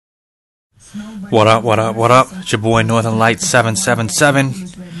What up, what up, what up? It's your boy Northern Light 777.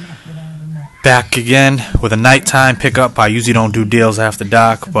 Back again with a nighttime pickup. I usually don't do deals after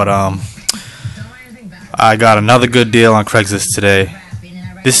dark, but I got another good deal on Craigslist today.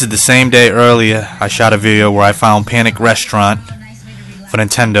 This is the same day earlier I shot a video where I found Panic Restaurant for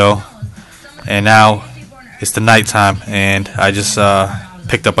Nintendo, and now it's the nighttime, and I just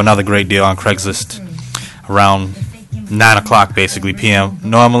picked up another great deal on Craigslist around 9 o'clock basically p.m.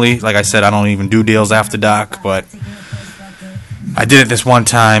 Normally, like I said, I don't even do deals after dark, but I did it this one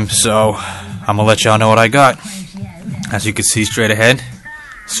time, so I'm gonna let y'all know what I got. As you can see straight ahead,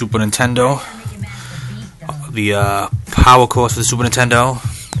 Super Nintendo, the power cord for the Super Nintendo.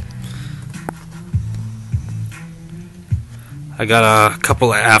 I got a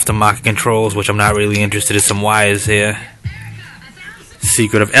couple of aftermarket controls, which I'm not really interested in. Some wires here.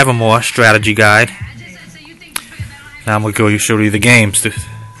 Secret of Evermore strategy guide. Now I'm going to go show you the games.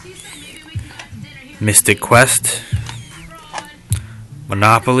 Mystic Quest,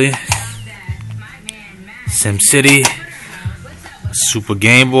 Monopoly, SimCity, Super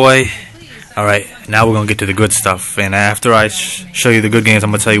Game Boy. Alright, now we're going to get to the good stuff. And after I show you the good games,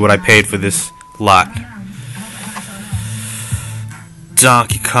 I'm going to tell you what I paid for this lot.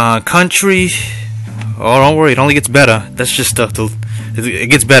 Donkey Kong Country. Oh, don't worry, it only gets better. That's just stuff.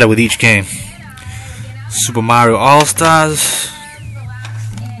 It gets better with each game. Super Mario All-Stars.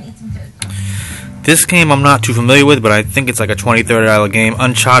 This game I'm not too familiar with, but I think it's like a $20-$30 game.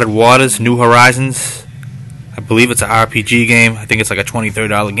 Uncharted Waters, New Horizons. I believe it's an RPG game. I think it's like a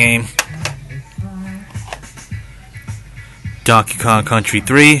 $20-$30 game. Donkey Kong Country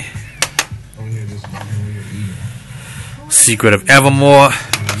 3. Secret of Evermore.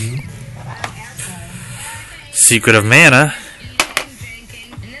 Secret of Mana.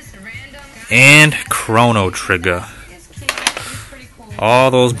 And Chrono Trigger. All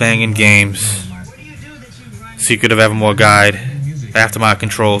those banging games. Secret of Evermore guide. Aftermarket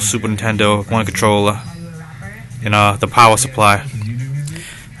control. Super Nintendo. One controller. And the power supply.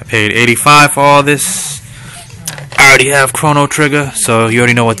 I paid $85 for all this. I already have Chrono Trigger, so you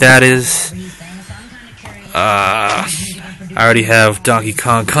already know what that is. I already have Donkey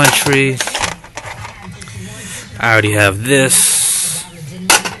Kong Country. I already have this.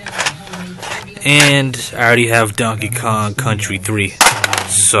 And I already have Donkey Kong Country 3.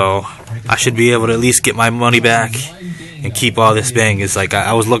 So I should be able to at least get my money back and keep all this bang. It's like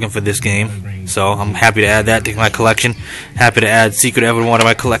I was looking for this game, so I'm happy to add that to my collection. Happy to add Secret of Evermore to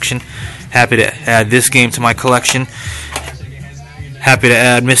my collection. Happy to add this game to my collection. Happy to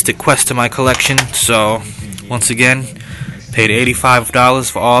add Mystic Quest to my collection. So once again, paid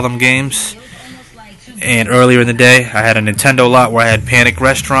 $85 for all them games. And earlier in the day, I had a Nintendo lot where I had Panic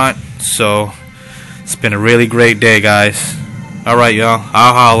Restaurant. So it's been a really great day, guys. Alright, y'all.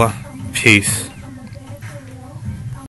 I'll holla. Peace.